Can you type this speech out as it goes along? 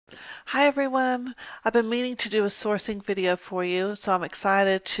Hi everyone! I've been meaning to do a sourcing video for you, so I'm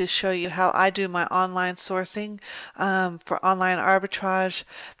excited to show you how I do my online sourcing for online arbitrage.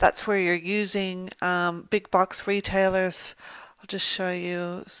 That's where you're using big box retailers. I'll just show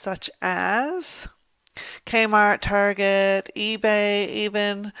you such as Kmart, Target, eBay,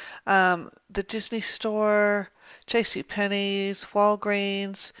 even the Disney Store, JCPenney's,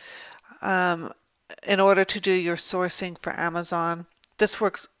 Walgreens, um, in order to do your sourcing for Amazon. This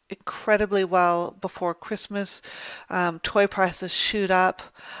works incredibly well before Christmas. Toy prices shoot up.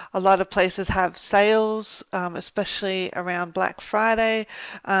 A lot of places have sales, especially around Black Friday.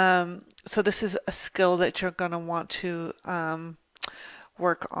 So this is a skill that you're going to want to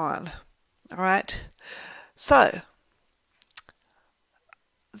work on. All right. So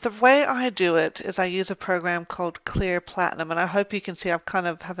the way I do it is I use a program called Clear Platinum, and I hope you can see I've kind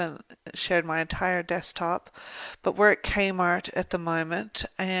of haven't shared my entire desktop, but we're at Kmart at the moment,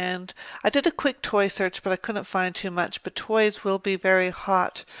 and I did a quick toy search, but I couldn't find too much. But toys will be very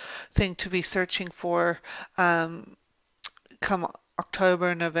hot thing to be searching for come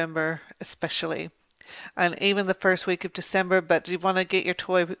October, November especially, and even the first week of December. But you want to get your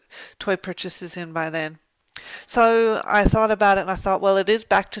toy purchases in by then. So I thought about it and I thought, well, it is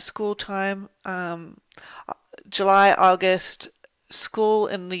back to school time. July, August, school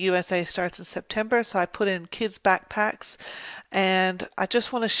in the USA starts in September, so I put in kids' backpacks, and I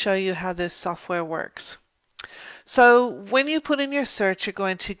just want to show you how this software works. So when you put in your search, you're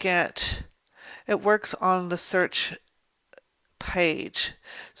going to get, it works on the search page.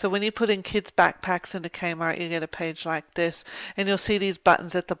 So when you put in kids backpacks into Kmart, you get a page like this, and you'll see these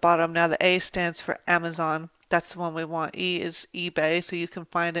buttons at the bottom. Now the A stands for Amazon. That's the one we want. E is eBay, so you can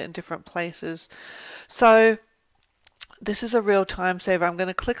find it in different places. So this is a real time saver. I'm going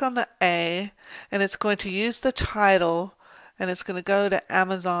to click on the A, and it's going to use the title, and it's going to go to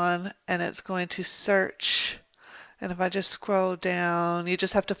Amazon, and it's going to search. And if I just scroll down, you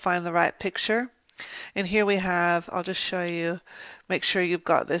just have to find the right picture. And here we have, I'll just show you, make sure you've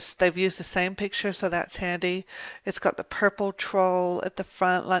got this. They've used the same picture, so that's handy. It's got the purple troll at the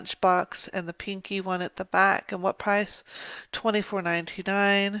front, lunchbox, and the pinky one at the back. And what price?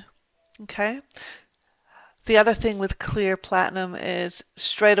 $24.99. Okay. The other thing with Clear Platinum is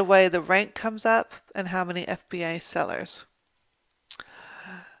straight away the rank comes up and how many FBA sellers.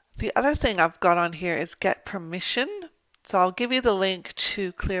 The other thing I've got on here is get permission. So I'll give you the link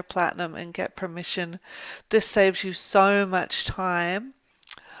to Clear Platinum and get permission. This saves you so much time.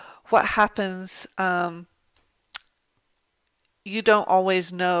 What happens, you don't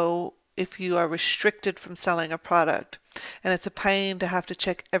always know if you are restricted from selling a product. And it's a pain to have to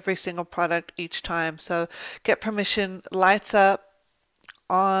check every single product each time. So get permission lights up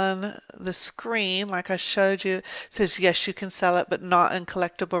on the screen like I showed you. It says yes, you can sell it, but not in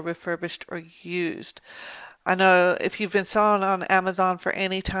collectible, refurbished, or used. I know if you've been selling on Amazon for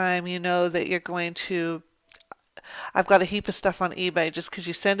any time, you know that you're going to, I've got a heap of stuff on eBay just because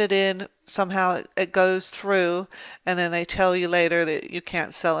you send it in, somehow it goes through, and then they tell you later that you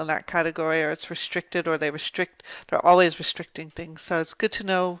can't sell in that category, or it's restricted, or they're always restricting things. So it's good to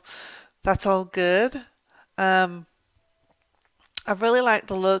know that's all good. I really like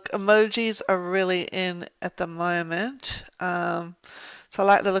the look. Emojis are really in at the moment. So I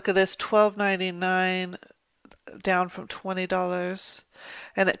like the look of this, $12.99. Down from $20,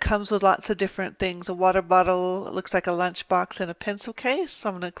 and it comes with lots of different things. A water bottle, it looks like a lunchbox, and a pencil case. So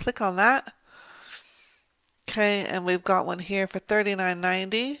I'm going to click on that. Okay, and we've got one here for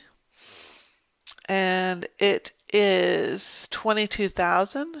 $39.90, and it is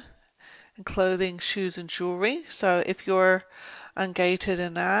 $22,000 in clothing, shoes, and jewelry. So if you're ungated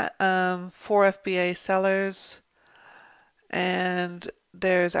in that, 4 FBA sellers, and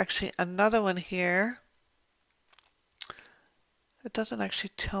there's actually another one here. It doesn't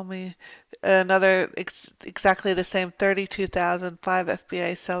actually tell me another exactly the same 32,000 5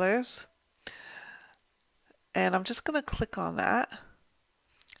 FBA sellers. And I'm just going to click on that,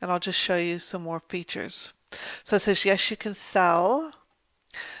 and I'll just show you some more features. So it says yes, you can sell.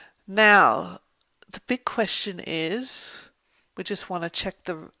 Now the big question is, we just want to check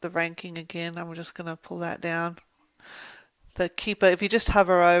the ranking again. I'm just going to pull that down. The keeper, if you just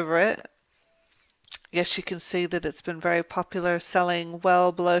hover over it, yes, you can see that it's been very popular, selling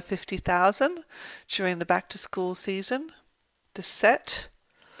well below 50,000 during the back to school season, this set.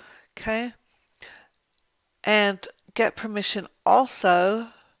 Okay. And Get Permission also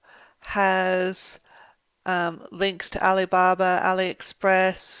has links to Alibaba,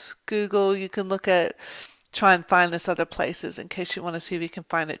 AliExpress, Google. You can look at, try and find this other places in case you want to see if you can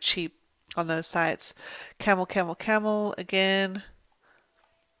find it cheap on those sites. Camel, Camel, Camel again.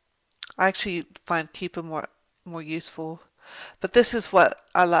 I actually find keeper more useful, but this is what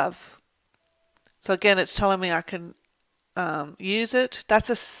I love. So again, it's telling me I can use it. That's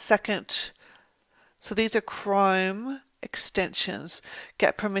a second. So these are Chrome extensions.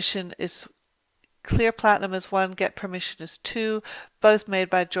 Get permission is Clear Platinum is 1, Get Permission is 2, both made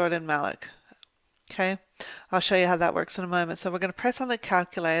by Jordan Malik. Okay, I'll show you how that works in a moment. So we're going to press on the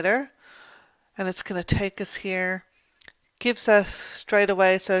calculator, and it's going to take us here. Gives us straight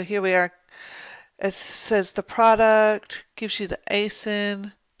away, so here we are. It says the product, gives you the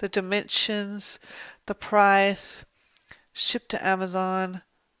ASIN, the dimensions, the price, shipped to Amazon.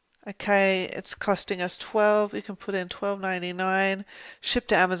 Okay, it's costing us 12. You can put in $12.99. Ship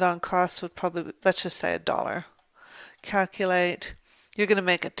to Amazon cost would probably, let's just say $1. Calculate. You're going to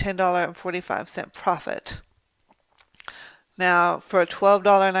make a $10.45 profit. Now, for a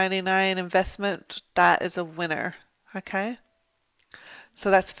 $12.99 investment, that is a winner. Okay?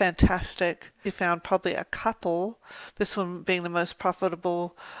 So that's fantastic. We found probably a couple, this one being the most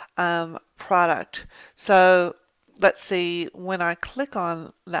profitable product. So let's see, when I click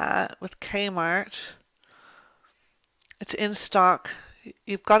on that with Kmart, it's in stock.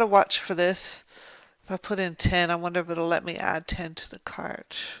 You've got to watch for this. If I put in 10, I wonder if it'll let me add 10 to the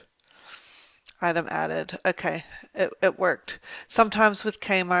cart. Item added. Okay, it worked. Sometimes with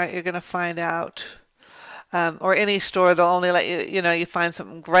Kmart, you're going to find out, or any store, they'll only let you, you find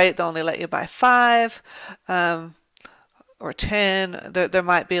something great, they'll only let you buy 5 or 10. There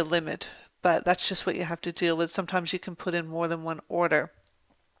might be a limit, but that's just what you have to deal with. Sometimes you can put in more than one order.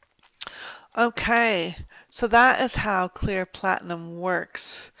 Okay, so that is how Clear Platinum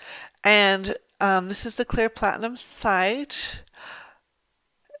works. And this is the Clear Platinum site.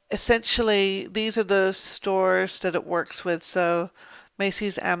 Essentially, these are the stores that it works with. So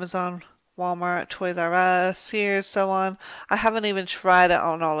Macy's, Amazon, Walmart, Toys R Us, Sears, so on. I haven't even tried it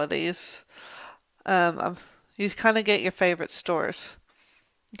on all of these. You kind of get your favorite stores.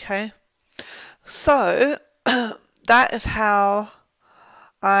 Okay, so that is how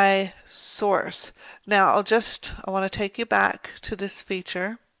I source. Now I want to take you back to this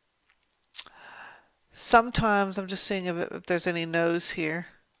feature. Sometimes I'm just seeing if there's any no's here.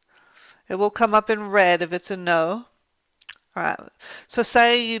 It will come up in red if it's a no. Alright, so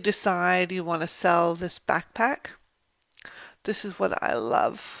say you decide you want to sell this backpack. This is what I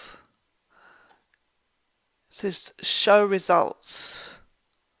love. It says show results.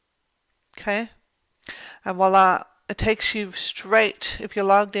 Okay, and voila, it takes you straight, if you're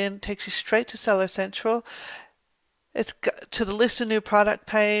logged in, it takes you straight to Seller Central. It's to the list of new product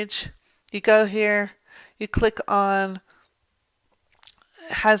page. You go here, you click on,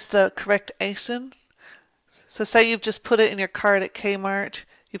 it has the correct ASIN. So say you've just put it in your cart at Kmart,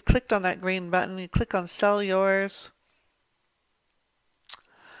 you've clicked on that green button, you click on sell yours,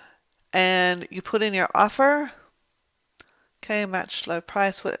 and you put in your offer. Okay, match low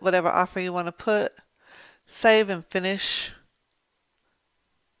price, whatever offer you want to put. Save and finish.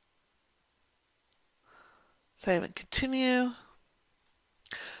 Save and continue.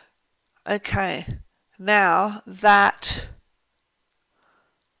 Okay, now that,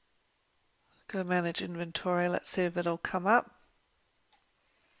 go manage inventory, let's see if it'll come up.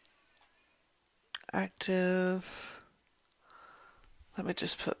 Active. Let me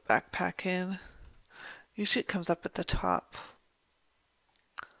just put backpack in. Usually it comes up at the top.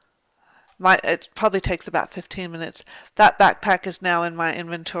 It probably takes about 15 minutes. That backpack is now in my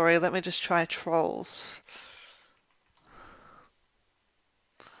inventory. Let me just try Trolls.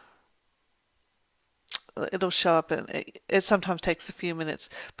 It'll show up, and it sometimes takes a few minutes.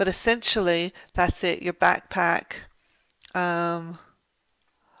 But essentially, that's it. Your backpack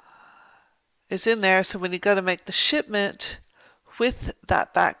is in there. So when you go to make the shipment with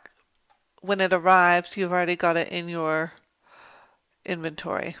that when it arrives, you've already got it in your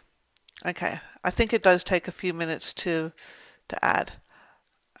inventory. Okay, I think it does take a few minutes to add.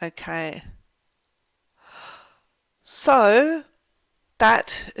 Okay, so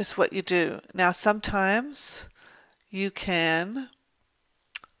that is what you do. Now sometimes you can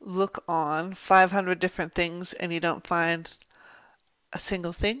look on 500 different things and you don't find a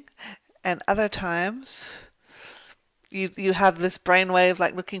single thing, and other times you have this brainwave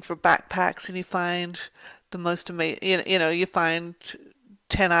like looking for backpacks and you find the most amazing, you find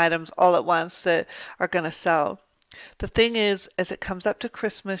 10 items all at once that are going to sell. The thing is, as it comes up to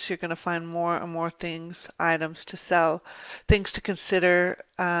Christmas, you're going to find more and more items to sell, things to consider.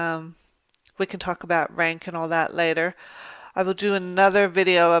 We can talk about rank and all that later. I will do another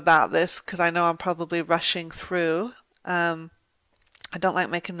video about this because I know I'm probably rushing through. I don't like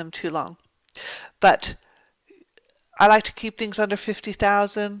making them too long. But I like to keep things under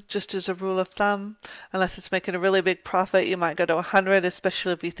 50,000 just as a rule of thumb. Unless it's making a really big profit, you might go to 100,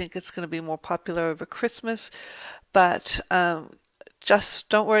 especially if you think it's going to be more popular over Christmas. But just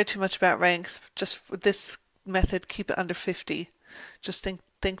don't worry too much about ranks. Just for this method, keep it under 50. Just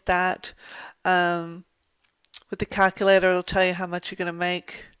think that. With the calculator, it'll tell you how much you're going to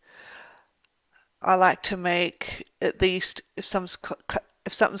make. I like to make at least, if something's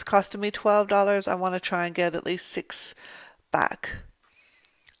costing me $12, I want to try and get at least 6 back.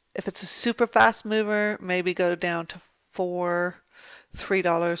 If it's a super fast mover, maybe go down to $3,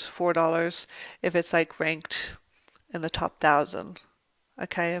 $4 if it's like ranked in the top 1,000.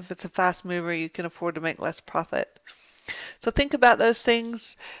 Okay, if it's a fast mover, you can afford to make less profit. So think about those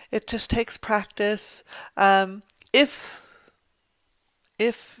things. It just takes practice. If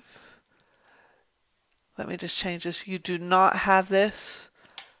let me just change this. You do not have this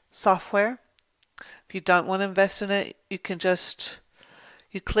software. If you don't want to invest in it, you can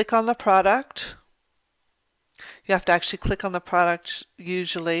you click on the product. You have to actually click on the product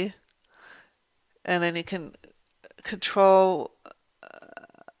usually, and then you can control,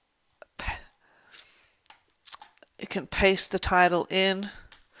 you can paste the title in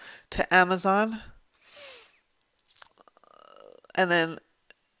to Amazon, and then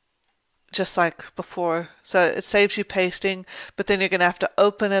just like before. So it saves you pasting, but then you're going to have to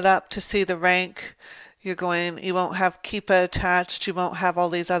open it up to see the rank. You won't have Keepa attached. You won't have all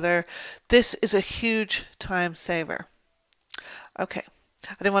these other. This is a huge time saver. Okay.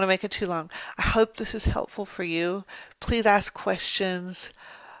 I didn't want to make it too long. I hope this is helpful for you. Please ask questions.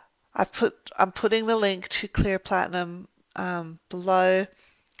 I'm putting the link to Clear Platinum below.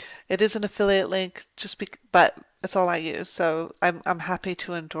 It is an affiliate link, but it's all I use, so I'm happy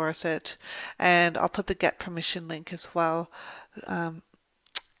to endorse it. And I'll put the get permission link as well.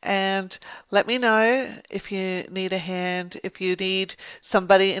 And let me know if you need a hand, if you need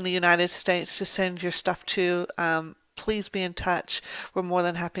somebody in the United States to send your stuff to. Please be in touch. We're more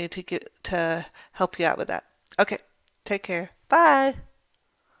than happy to help you out with that. Okay, take care. Bye.